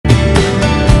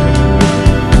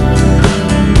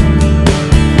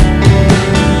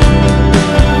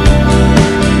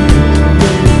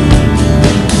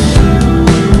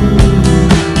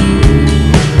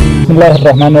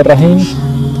बिस्मिल्लाहिर्रहमानिर्रहीम।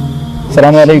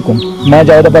 अस्सलाम वालेकुम। मैं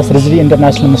Javed Abbas Rizvi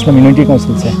international Muslim unity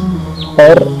council से,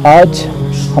 और आज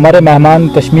हमारे मेहमान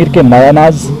कश्मीर के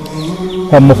मायानाज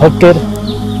मुफक्किर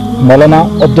मौलाना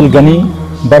अब्दुल गनी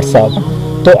भट्ट साहब।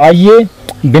 तो आइए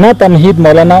बिना तमहीद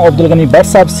मौलाना अब्दुल गनी भट्ट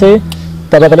साहब से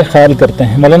तबादला ख्याल करते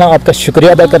हैं। मौलाना, आपका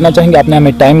शुक्रिया अदा करना चाहेंगे, आपने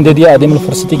हमें टाइम दे दिया आदिम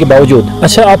फुर्सती के बावजूद।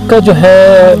 अच्छा, आपका जो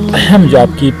है अहम जो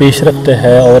आपकी पेशरफ्त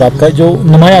है और आपका जो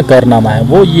नुमाया कारनामा है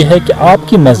वो ये है कि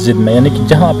आपकी मस्जिद में, यानी कि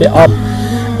जहाँ पे आप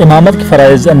इमामत के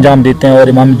फ़राइज़ अंजाम देते हैं और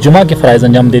इमाम जुमा के फ़राइज़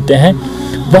अंजाम देते हैं,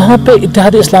 वहाँ पे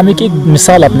इत्तेहाद इस्लामी की एक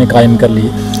मिसाल आपने कायम कर ली।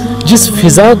 जिस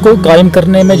फ़िज़ा को कायम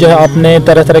करने में जो है आपने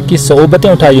तरह तरह की सऊबतें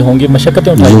उठाई होंगी,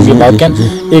 मशक्क़तें उठाई होंगी, वाक़न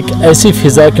एक ऐसी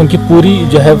फ़िज़ा, क्योंकि पूरी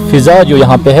जो है फ़िज़ा जो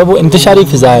यहाँ पे है वो इंतशारी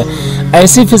फ़िज़ा है,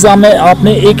 ऐसी फ़िज़ा में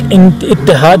आपने एक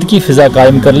इत्तेहाद की फ़िज़ा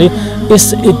कायम कर ली।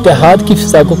 इस इत्तेहाद की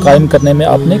फ़िज़ा को कायम करने में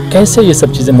आपने कैसे ये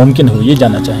सब चीज़ें मुमकिन हुई, ये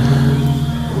जानना चाहेंगे।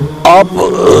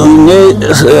 आपने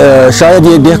शायद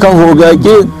ये देखा होगा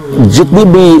कि जितनी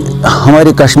भी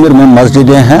हमारे कश्मीर में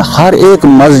मस्जिदें हैं, हर एक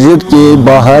मस्जिद के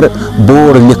बाहर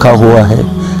बोर्ड लिखा हुआ है।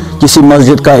 किसी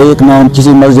मस्जिद का एक नाम, किसी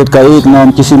मस्जिद का एक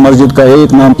नाम, किसी मस्जिद का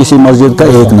एक नाम, किसी मस्जिद का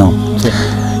एक नाम।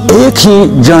 एक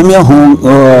ही जामिया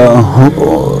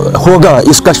होगा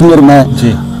इस कश्मीर में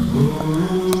जी।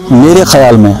 मेरे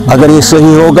ख्याल में अगर ये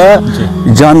सही होगा,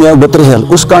 जामिया बतरहल,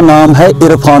 उसका नाम है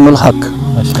इरफानुल हक।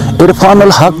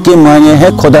 इरफानुल हक के मायने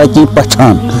है खुदा की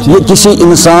पहचान। ये किसी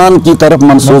इंसान की तरफ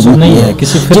मंसूब नहीं है,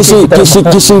 किसी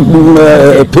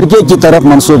फिरके की तरफ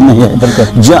मंसूब नहीं है।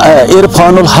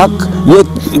 इरफानुल हक ये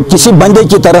किसी बंदे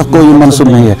की तरफ कोई मंसूब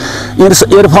नहीं है।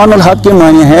 इरफानुल हक के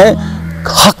मायने है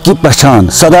हक की पहचान,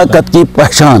 सदाकत की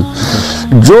पहचान।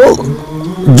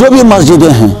 जो भी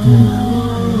मस्जिदें हैं,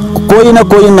 कोई ना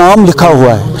कोई नाम लिखा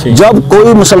हुआ है। जब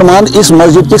कोई मुसलमान इस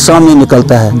मस्जिद के सामने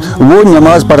निकलता है, वो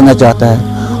नमाज पढ़ना चाहता है,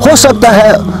 हो सकता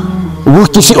है वो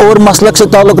किसी और मसलक से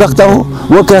ताल्लुक़ रखता हो,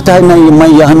 वो कहता है नहीं, मैं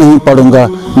यहाँ नहीं पढ़ूंगा,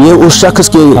 ये उस शख्स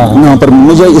के यहाँ पर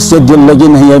मुझे इससे दिल लगी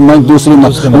नहीं है, मैं दूसरी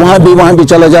वहाँ भी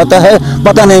चला जाता है,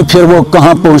 पता नहीं फिर वो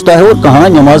कहाँ पहुँचता है और कहाँ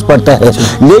नमाज पढ़ता है।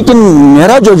 लेकिन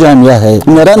मेरा जो जामिया है,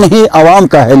 मेरा नहीं आवाम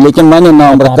का है, लेकिन मैंने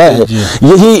नाम रखा है।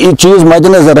 यही चीज़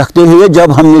मद्देनजर रखते हुए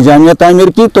जब हमने जामिया तामीर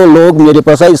की तो लोग मेरे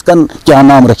पास आए, इसका क्या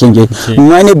नाम रखेंगे।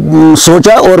 मैंने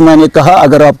सोचा और मैंने कहा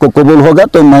अगर आपको कबूल होगा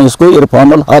तो मैं इसको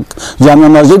इरफानुल हक, जामिया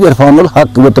मस्जिद इरफानुल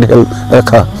हक बतरहल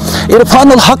रखा।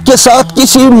 इरफानुल हक के साथ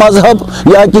किसी मजहब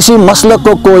या किसी मसलक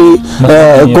को कोई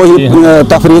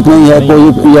तफरीक नहीं है,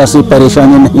 कोई ऐसी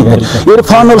परेशानी नहीं है।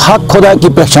 इरफानुल हक खुदा की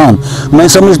पहचान। मैं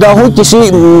समझता हूँ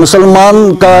किसी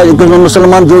मुसलमान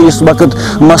जो इस वक्त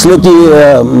मसले की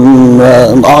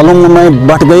आलम में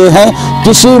बट गए हैं,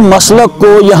 किसी मसलक को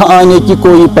यहाँ आने की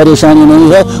कोई परेशानी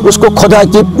नहीं है। उसको खुदा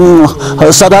की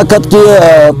सदाकत की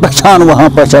पहचान वहाँ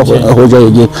पर हो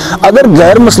जाएगी। अगर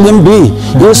गैर मुस्लिम भी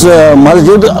इस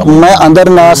मस्जिद में अंदर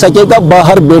ना आ सकेगा,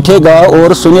 बाहर बैठेगा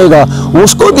और सुनेगा,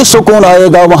 उसको भी सुकून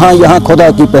आएगा। वहाँ यहाँ खुदा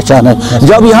की पहचान है।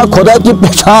 जब यहाँ खुदा की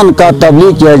पहचान का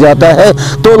तबलीग किया जाता है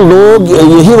तो लोग,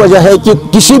 यही वजह है कि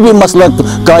किसी भी मसलक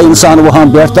का इंसान वहाँ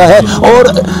बैठता है। और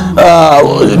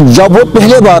जब वो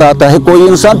पहले बार आता है, कोई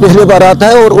इंसान पहले बार आता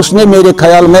है और उसने मेरे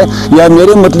ख्याल में या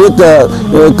मेरे मतलब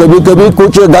कभी कभी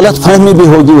कुछ गलत फहमी भी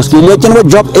होगी उसकी, लेकिन वो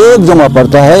जब एक जुमा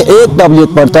पढ़ता है, एक तबलीग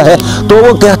पढ़ता है, तो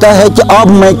वो कहता है कि अब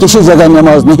मैं किसी जगह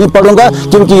नमाज नहीं पढ़ूंगा,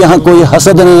 क्योंकि यहाँ कोई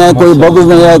हसद नहीं है, कोई बग़्ज़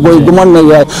नहीं है, कोई गुमन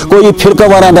नहीं है, कोई फिरका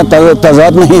वाराना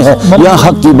तज़ाद नहीं है। यहाँ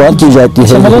हक की बात की जाती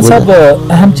है। मौलाना साहब,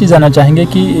 अहम चीज़ आना चाहेंगे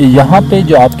कि यहाँ पे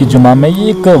जो आपकी जुमा में ये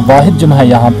एक वाहिद जुमा है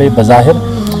यहाँ पे बज़ाहिर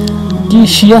कि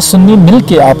शिया सुन्नी मिल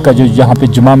के आपका जो यहाँ पे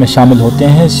जुमा में शामिल होते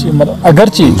हैं। मतलब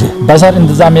अगरचे बाज़ार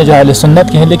इंतज़ामिया जो अहले सुन्नत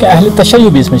के हैं, लेकिन अहले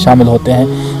तशय्युअ भी इसमें शामिल होते हैं।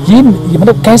 ये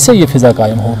मतलब कैसे ये फ़िज़ा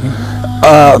कायम होगी,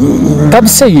 कब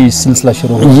से ये सिलसिला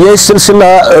शुरू हुआ? ये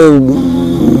सिलसिला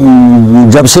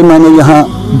जब से मैंने यहाँ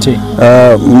जी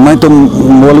मैं तो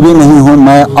मौलवी नहीं हूँ,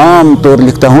 मैं आम तौर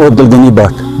लिखता हूँ अब्दुल गनी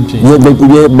भट।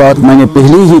 ये बात मैंने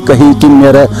पहले ही कही कि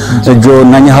मेरा जो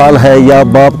ननिहाल है या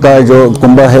बाप का जो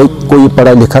कुंबा है, कोई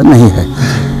पढ़ा लिखा नहीं है।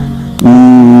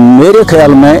 मेरे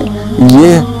ख्याल में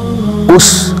ये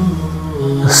उस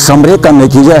समरे का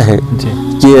नतीजा है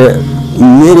कि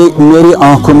मेरी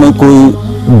आंखों में कोई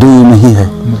दुई नहीं है,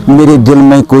 मेरे दिल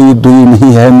में कोई दुई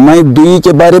नहीं है, मैं दुई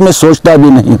के बारे में सोचता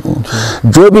भी नहीं हूँ।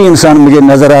 जो भी इंसान मुझे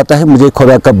नज़र आता है, मुझे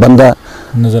खुदा का बंदा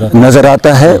नज़र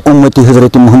आता है, उम्मती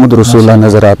हज़रत मोहम्मद रसूलुल्लाह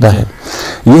नज़र आता है।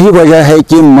 यही वजह है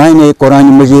कि मैंने कुरान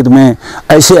मजीद में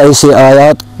ऐसे ऐसे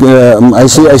आयात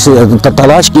ऐसे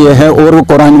तलाश किए हैं और वो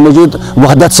कुरान मजीद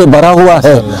वहदत से भरा हुआ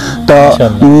है। तो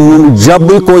जब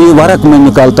भी कोई वर्क में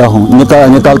निकालता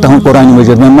हूँ कुरान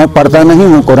मजीद में, मैं पढ़ता नहीं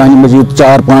हूँ कुरान मजीद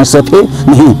 4-5 सफ़े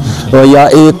नहीं या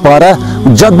एक पारा,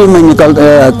 जब भी मैं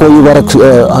कोई वर्क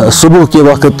सुबह के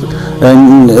वक्त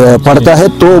पढ़ता है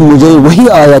तो मुझे वही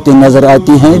आयतें नज़र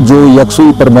आती हैं जो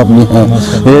यकसुई पर मबनी हैं,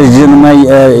 जिनमें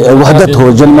वहदत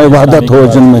हो,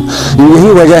 जिनमें यही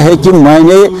वजह है कि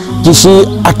मैंने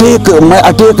मैं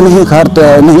अटैक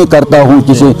नहीं करता हूँ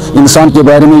किसी इंसान के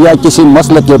बारे में या किसी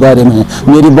मसलक के बारे में।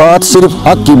 मेरी बात सिर्फ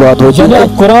हक की बात होती है।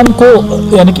 कुरान को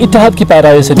यानी कि इत्तेहाद की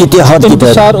पैरवी से, इत्तेहाद की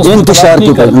पैरवी, इंतशार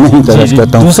की नहीं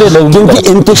करता हूँ, क्योंकि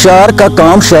इंतशार का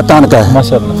काम शैतान का है।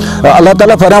 अल्लाह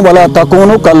ताला फरमाता वला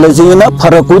तकूनु कल्लज़ीना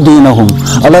फरक़ू दीनहुम,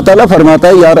 अल्लाह ताला फरमाता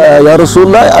है या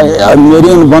रसूलल्लाह मेरे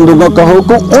इन बंदों का कहो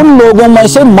कि उन लोगों में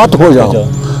से मत हो जाओ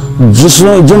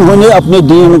जिन्होंने अपने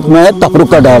दीन में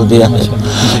तफरुका डाल दिया है।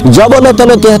 जब अल्लाह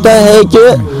ताला कहता है कि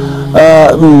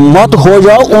मत हो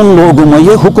जाओ उन लोगों में,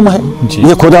 ये हुक्म है,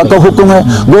 ये खुदा का हुक्म है।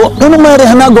 वो उनमें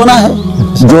रहना गुनाह है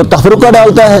जो तफरुका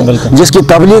डालता है, जिसकी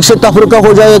तबलीग से तफरुका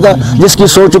हो जाएगा, जिसकी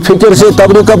सोच फिक्र से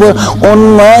तफरुका,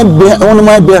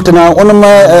 उनमें बैठना,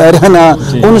 उनमें रहना,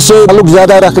 उनसे ताल्लुक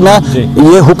ज्यादा रखना,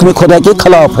 ये हुक्म खुदा के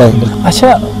खिलाफ है।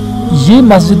 अच्छा, ये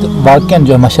मस्जिद वाकई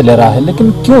जो है माशाल्लाह रहा है,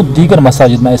 लेकिन क्यों दीगर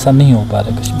मसाजिद में ऐसा नहीं हो पा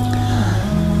रहा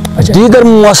कश्मीर? अच्छा, दीगर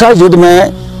मसाजिद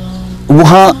में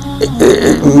वहाँ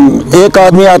एक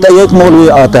आदमी आता है, एक मौलवी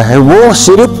आता है, वो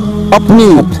सिर्फ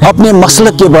अपने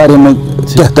मसलक के बारे में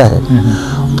कहता है।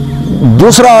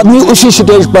 दूसरा आदमी उसी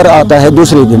स्टेज पर आता है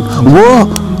दूसरे दिन, वो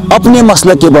अपने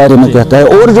मसलक के बारे में कहता है,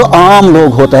 और जो आम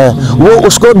लोग होता है वो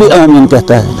उसको भी आमीन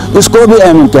कहता है, इसको भी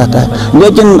आमीन कहता है,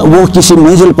 लेकिन वो किसी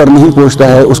मंजिल पर नहीं पहुंचता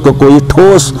है, उसको कोई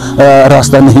ठोस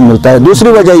रास्ता नहीं मिलता है।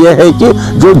 दूसरी वजह यह है कि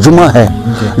जो जुमा है,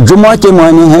 जुमा के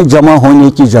मानी है जमा होने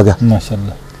की जगह।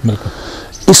 माशाअल्लाह, बिल्कुल।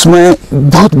 इसमें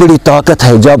बहुत बड़ी ताकत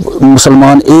है जब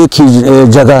मुसलमान एक ही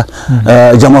जगह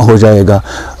जमा हो जाएगा।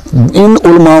 इन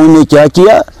उलमाओं ने क्या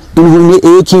किया, इन्होंने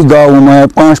एक ही गाँव में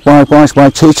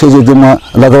 5-5 6 जुम्मा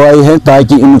लगवाए हैं,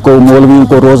 ताकि इनको मौलवियों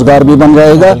को रोजगार भी बन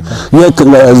जाएगा। ये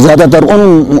ज़्यादातर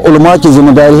उन उलमा की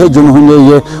जिम्मेदारी है जिन्होंने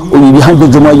ये यहाँ भी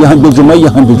जुमा, यहाँ भी जुमा,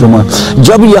 यहाँ भी जुमा।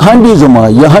 जब यहाँ भी जुमा,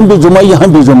 यहाँ भी जुमा, यहाँ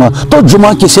भी जुमा, तो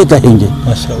जुमा किसे कहेंगे?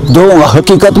 दो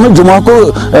हकीकत में जुमा को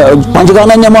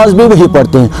पंजगाना नमाज भी वही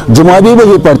पढ़ते हैं, जुमा भी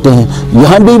वही पढ़ते हैं,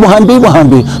 यहाँ भी वहाँ भी वहाँ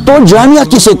भी, तो जामिया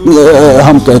किसे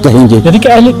हम कहेंगे? यानी कि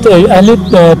अहले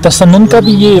तसन्नुन का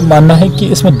भी ये मानना है कि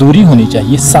इसमें दूरी होनी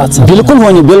चाहिए साथ। बिल्कुल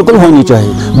होनी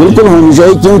चाहिए,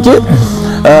 क्योंकि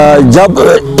जब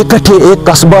इकट्ठे एक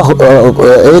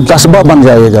कस्बा बन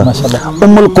जाएगा,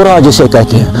 उम्मुल कुरा जिसे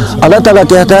कहते हैं। अल्लाह ताला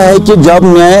कहता है कि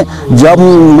जब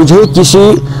मुझे किसी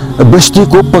बस्ती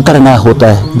को पकड़ना होता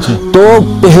है तो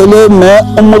पहले मैं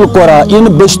उम्मुल कुरा, इन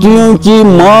बस्तियों की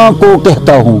माँ को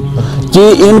कहता हूँ कि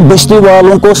इन बस्ती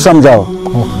वालों को समझाओ,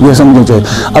 ये समझना चाहिए।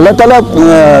 अल्लाह ताला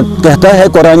कहता है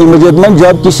कुरान मजीद में,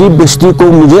 जब किसी बस्ती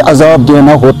को मुझे अजाब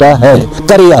देना होता है,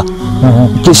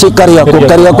 किसी करिया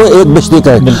को एक बस्ती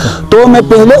का, तो मैं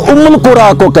पहले उम्मुल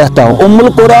कुरा को कहता हूँ। उम्मुल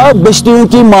कुरा बस्तियों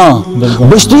की माँ,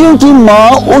 बस्तियों की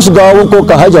माँ उस गाँव को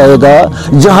कहा जाएगा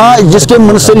जिसके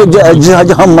मुंसलिक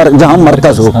जहाँ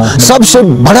मरकज हो। सबसे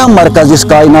बड़ा मरकज इस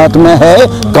कायनात में है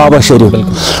काबा शरीफ।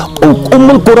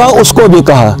 उम्मुल कुरा उसको भी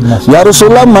कहा, या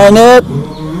रसूलल्लाह मैंने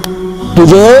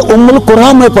तुझे उम्मुल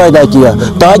कुरा में पैदा किया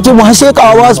ताकि वहां से एक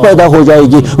आवाज पैदा हो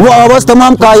जाएगी, वो आवाज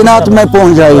तमाम कायनात में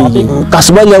पहुंच जाएगी।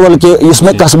 कस्बा लेवल के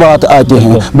इसमें कस्बात आते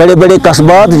हैं, बड़े बड़े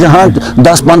कस्बात जहां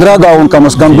 10-15 गाँव, कम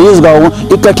से कम 20 गाँव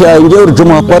इकट्ठे आएंगे और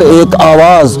जुमा पर एक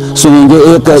आवाज सुनेंगे,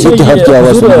 एक इत्तेहाद की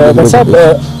आवाज सुनेंगे।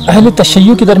 अहले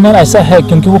तशय्युअ के दरमियान ऐसा है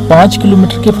क्योंकि वो 5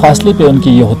 किलोमीटर के फासले पे उनकी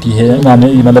ये होती है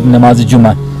मतलब नमाज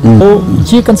जुमा, तो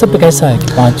ये कंसेप्ट कैसा है कि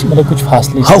 5 मतलब कुछ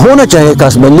फासले होना चाहिए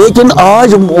कस्बा। लेकिन आज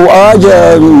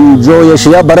जो ये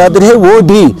शिया बरादर है वो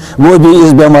भी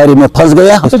इस बीमारी में फंस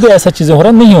गया। तो ऐसा चीजें हो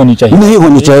रहा नहीं होनी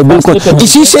चाहिए, बिल्कुल।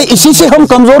 इसी से हम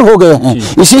कमजोर हो गए हैं,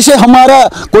 इसी से हमारा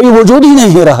कोई वजूद ही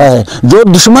नहीं रहा है। जो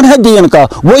दुश्मन है दीन का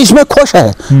वो इसमें खुश है,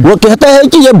 वो कहता है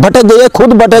कि ये भटक गए,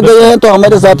 खुद भटक गए हैं, तो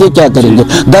हमारे साथ ये क्या करेंगे।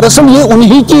 दरअसल ये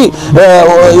उन्हीं की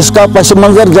इसका पस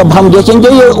मंजर जब हम देखेंगे,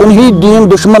 ये उन्हीं दीन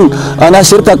दुश्मन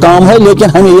अनासिर का काम है, लेकिन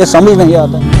हमें ये समझ नहीं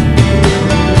आता।